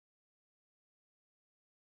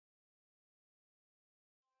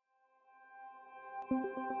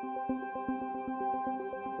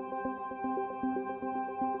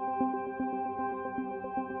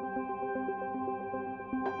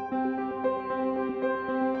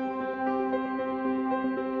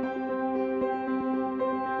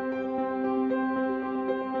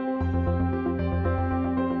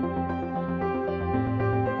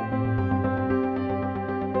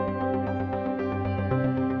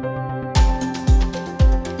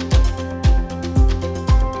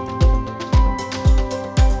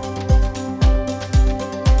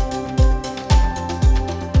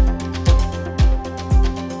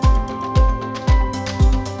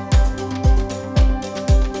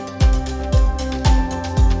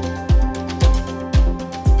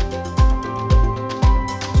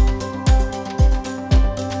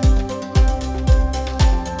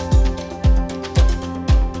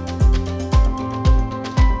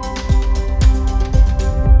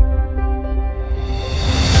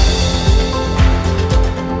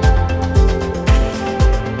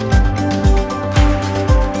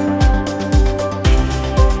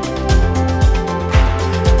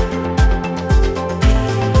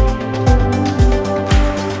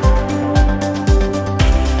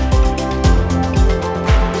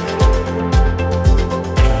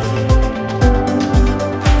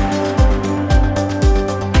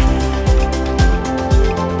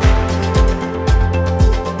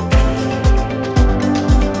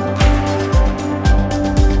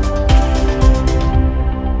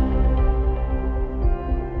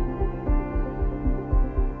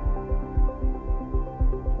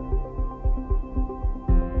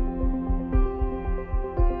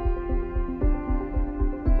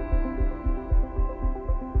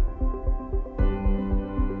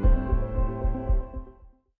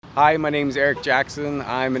Hi, my name is Eric Jackson.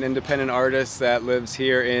 I'm an independent artist that lives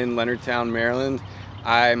here in Leonardtown, Maryland.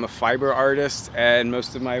 I'm a fiber artist, and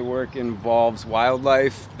most of my work involves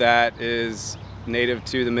wildlife that is native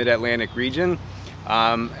to the Mid-Atlantic region.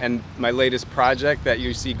 And my latest project that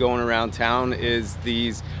you see going around town is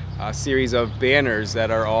these series of banners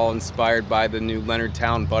that are all inspired by the new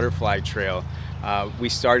Leonardtown Butterfly Trail. We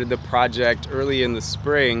started the project early in the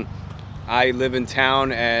spring. I live in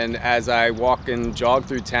town, and as I walk and jog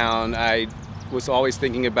through town, I was always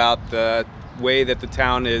thinking about the way that the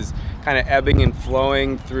town is kind of ebbing and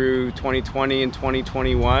flowing through 2020 and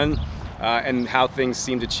 2021, and how things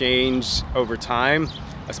seem to change over time,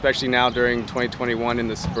 especially now during 2021 in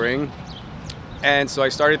the spring. And so I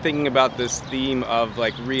started thinking about this theme of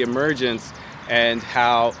like re-emergence and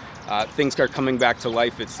how things are coming back to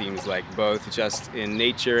life, it seems like, both just in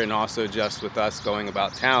nature and also just with us going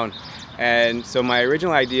about town. And so my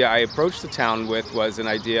original idea I approached the town with was an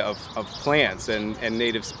idea of plants and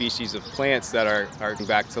native species of plants that are coming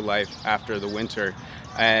back to life after the winter.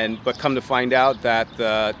 But come to find out that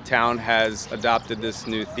the town has adopted this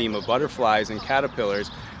new theme of butterflies and caterpillars,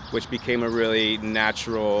 which became a really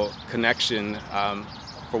natural connection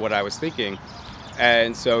for what I was thinking.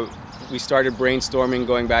 And so we started brainstorming,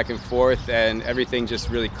 going back and forth, and everything just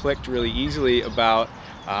really clicked really easily about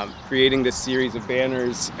creating this series of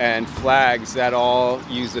banners and flags that all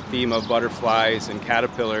use the theme of butterflies and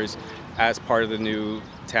caterpillars as part of the new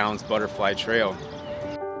town's Butterfly Trail.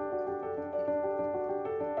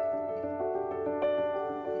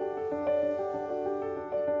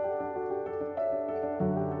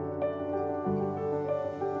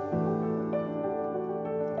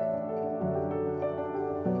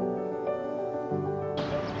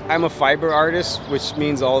 I'm a fiber artist, which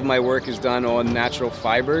means all of my work is done on natural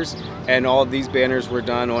fibers, and all of these banners were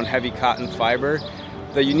done on heavy cotton fiber.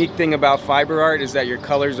 The unique thing about fiber art is that your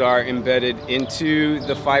colors are embedded into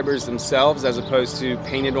the fibers themselves as opposed to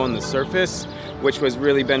painted on the surface, which was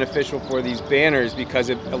really beneficial for these banners because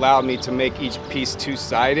it allowed me to make each piece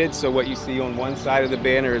two-sided. So what you see on one side of the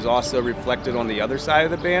banner is also reflected on the other side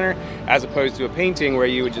of the banner, as opposed to a painting where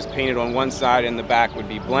you would just paint it on one side and the back would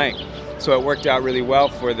be blank. So it worked out really well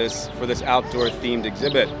for this outdoor themed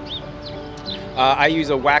exhibit. I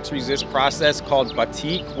use a wax resist process called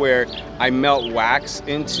batik, where I melt wax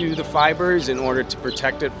into the fibers in order to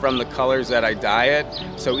protect it from the colors that I dye it.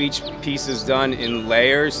 So each piece is done in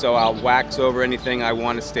layers, so I'll wax over anything I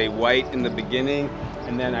want to stay white in the beginning,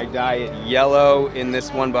 and then I dye it yellow in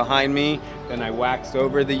this one behind me. Then I wax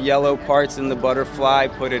over the yellow parts in the butterfly,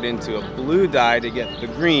 put it into a blue dye to get the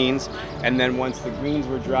greens, and then once the greens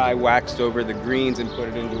were dry, waxed over the greens and put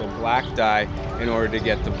it into a black dye in order to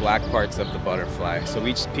get the black parts of the butterfly. So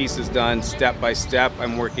each piece is done step by step.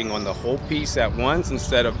 I'm working on the whole piece at once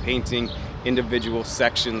instead of painting individual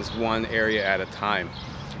sections one area at a time.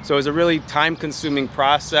 So it was a really time-consuming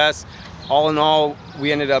process. All in all,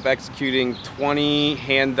 we ended up executing 20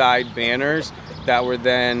 hand-dyed banners that were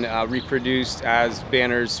then reproduced as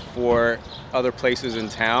banners for other places in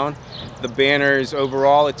town. The banners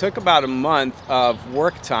overall, it took about a month of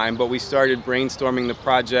work time, but we started brainstorming the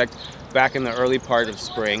project back in the early part of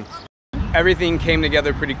spring. Everything came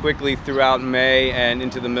together pretty quickly throughout May and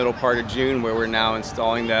into the middle part of June, where we're now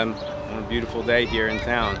installing them on a beautiful day here in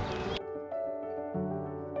town.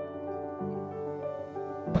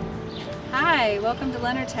 Hi, welcome to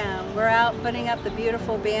Leonardtown. We're out putting up the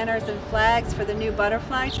beautiful banners and flags for the new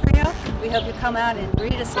Butterfly Trail. We hope you come out and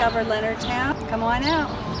rediscover Leonardtown. Come on out.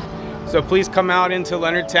 So please come out into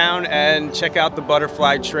Leonardtown and check out the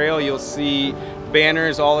Butterfly Trail. You'll see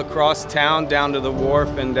banners all across town, down to the wharf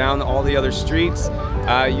and down all the other streets.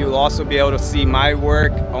 You'll also be able to see my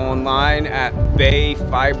work online at Bay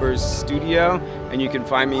Fibers Studio, and you can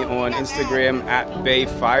find me on Instagram at Bay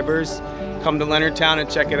Fibers. Come to Leonardtown and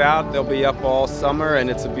check it out. They'll be up all summer, and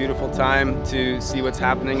it's a beautiful time to see what's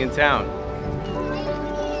happening in town.